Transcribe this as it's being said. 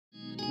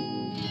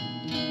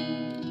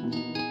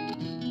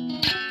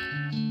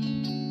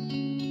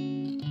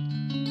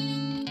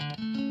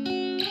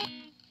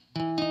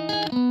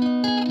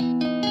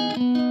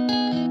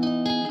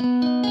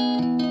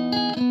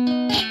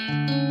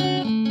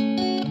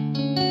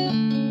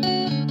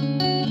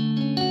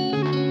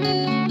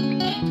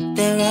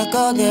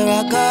go, there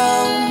I go,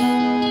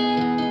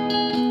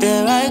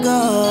 there I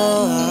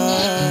go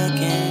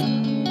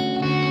again,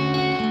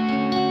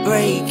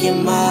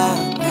 breaking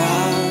my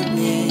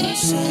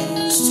promises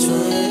to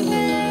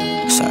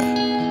you. Sorry.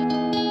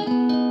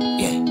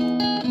 Yeah.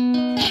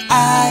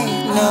 I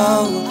know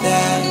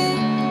that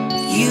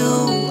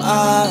you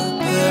are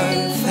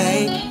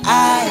perfect.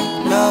 I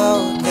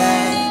know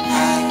that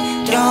I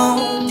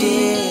don't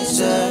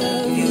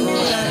deserve you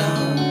at all.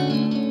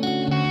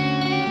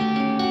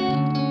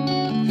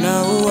 No,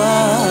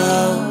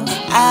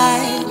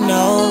 I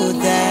know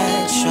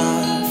that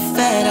you're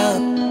fed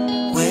up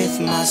with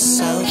my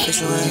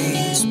selfish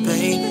ways,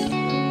 baby.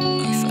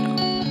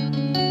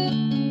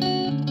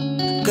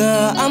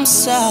 Girl, I'm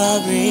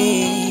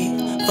sorry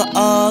for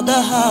all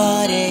the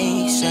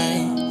heartaches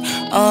and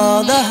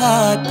all the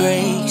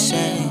heartbreaks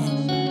and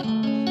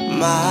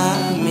my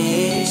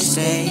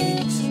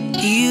mistakes.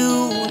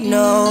 You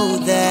know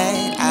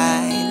that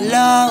I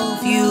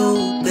love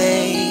you,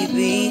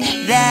 baby.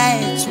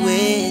 That's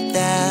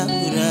without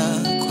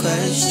a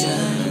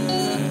question.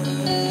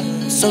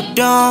 So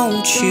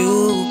don't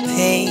you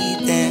pay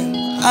them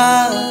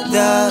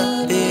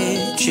other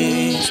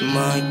bitches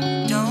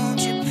money. Don't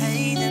you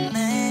pay them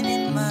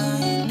any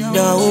money.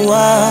 No,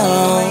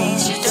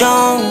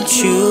 don't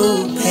you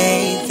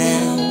pay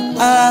them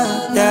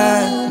other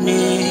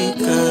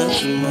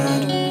niggas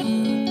money.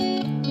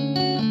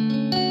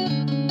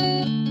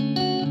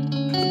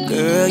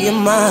 Girl, you're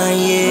mine,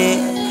 yeah.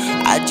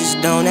 I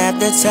just don't have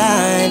the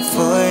time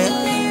for it.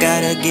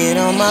 Gotta get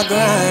on my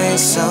grind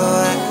so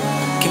I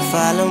can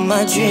follow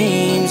my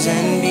dreams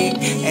and be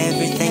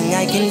everything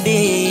I can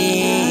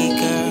be,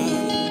 girl.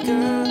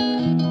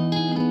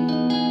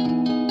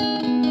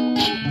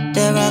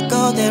 There I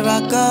go, there I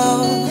go,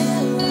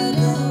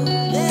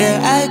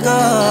 there I go,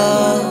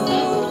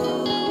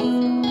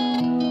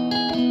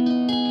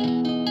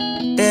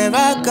 there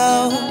I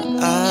go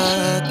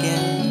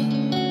again,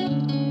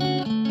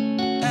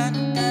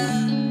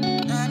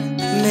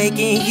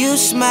 making you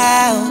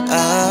smile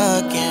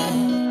again,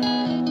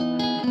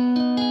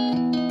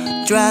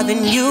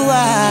 driving you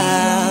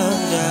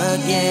out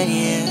again,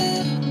 yeah.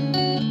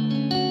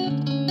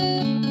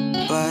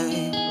 But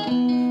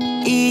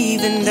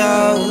even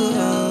though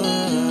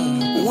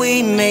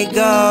we may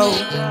go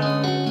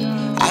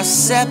our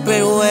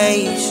separate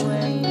ways,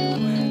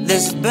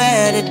 there's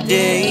better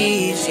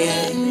days,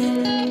 yeah.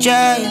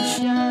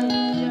 Just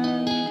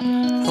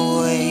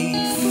wait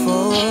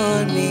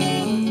for me.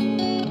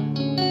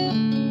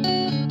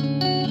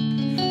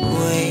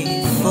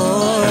 Wait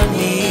for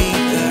me,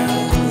 girl.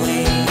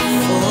 Wait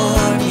for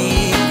me,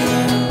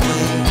 girl.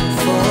 Wait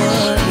for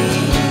me,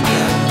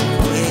 girl.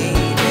 Wait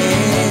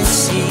and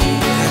see,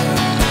 girl.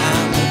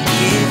 I'ma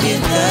give you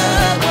the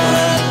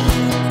world.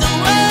 The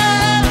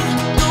world,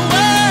 the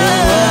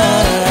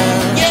world.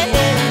 Yeah,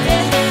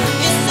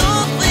 it's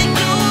all for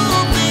you,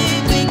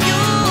 baby.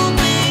 You,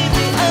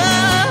 baby.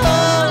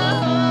 Oh,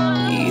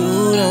 you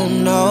don't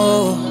know.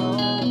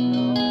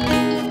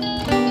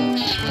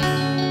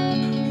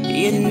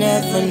 You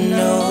never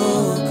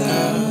know,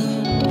 girl.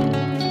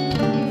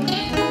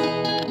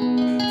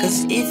 'Cause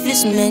if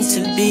it's meant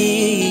to be,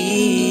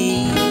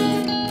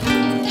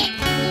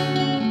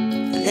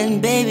 then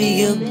baby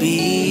you'll be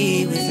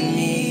with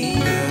me,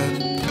 girl.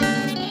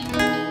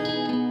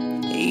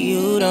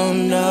 You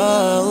don't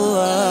know.